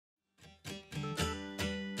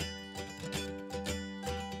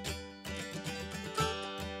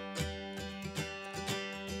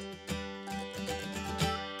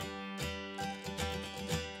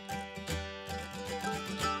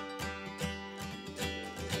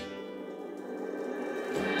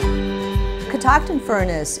Catoctin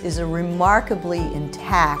Furnace is a remarkably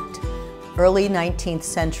intact early 19th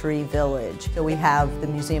century village. So we have the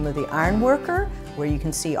Museum of the Ironworker, where you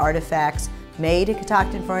can see artifacts made at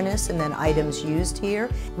Catoctin Furnace and then items used here.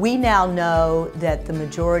 We now know that the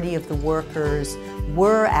majority of the workers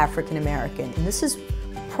were African American, and this is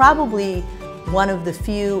probably one of the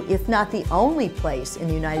few, if not the only place in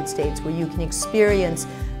the United States where you can experience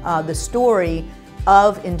the story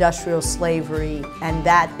of industrial slavery, and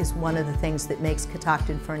that is one of the things that makes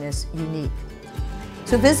Catoctin Furnace unique.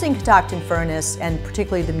 So visiting Catoctin Furnace, and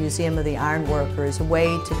particularly the Museum of the Ironworker, is a way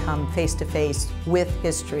to come face to face with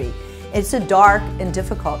history. It's a dark and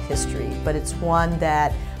difficult history, but it's one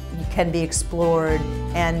that can be explored,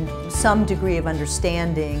 and some degree of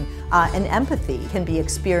understanding and empathy can be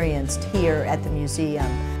experienced here at the museum.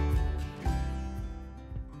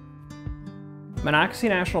 Monocacy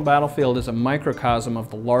National Battlefield is a microcosm of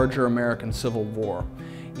the larger American Civil War,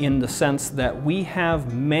 in the sense that we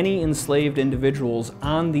have many enslaved individuals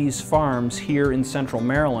on these farms here in central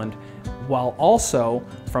Maryland, while also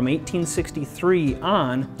from 1863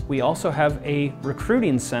 on, we also have a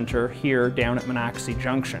recruiting center here down at Monocacy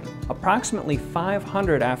Junction. Approximately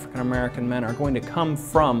 500 African American men are going to come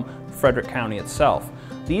from Frederick County itself.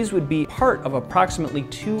 These would be part of approximately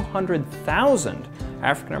 200,000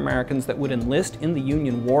 African Americans that would enlist in the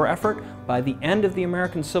Union war effort. By the end of the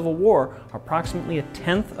American Civil War, approximately a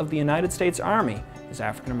tenth of the United States Army is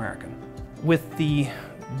African American. With the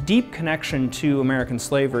deep connection to American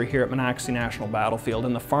slavery here at Monocacy National Battlefield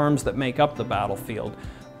and the farms that make up the battlefield,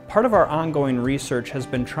 part of our ongoing research has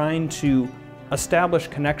been trying to establish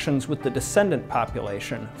connections with the descendant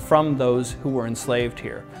population from those who were enslaved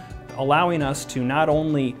here, allowing us to not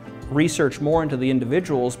only research more into the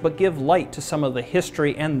individuals, but give light to some of the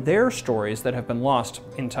history and their stories that have been lost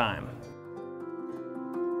in time.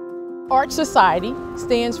 Arch Society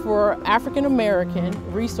stands for African American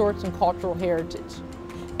Resource and Cultural Heritage.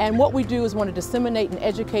 And what we do is want to disseminate and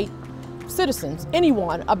educate citizens,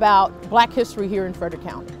 anyone, about Black history here in Frederick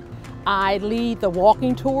County. I lead the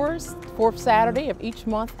walking tours, fourth Saturday of each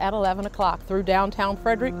month at 11 o'clock through downtown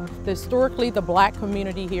Frederick, historically the Black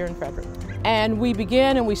community here in Frederick. And we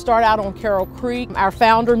begin and we start out on Carroll Creek. Our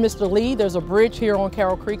founder, Mr. Lee, there's a bridge here on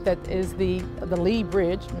Carroll Creek that is the Lee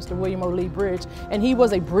Bridge, Mr. William O. Lee Bridge, and he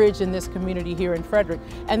was a bridge in this community here in Frederick.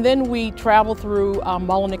 And then we travel through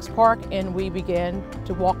Mullenix Park and we began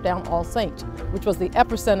to walk down All Saints, which was the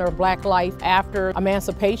epicenter of Black life after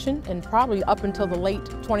emancipation and probably up until the late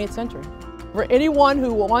 20th century. For anyone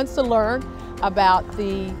who wants to learn about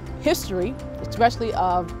the history, especially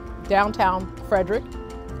of downtown Frederick,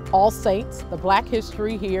 All Saints, the Black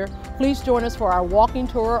history here, please join us for our walking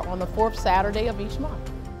tour on the fourth Saturday of each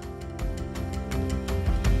month.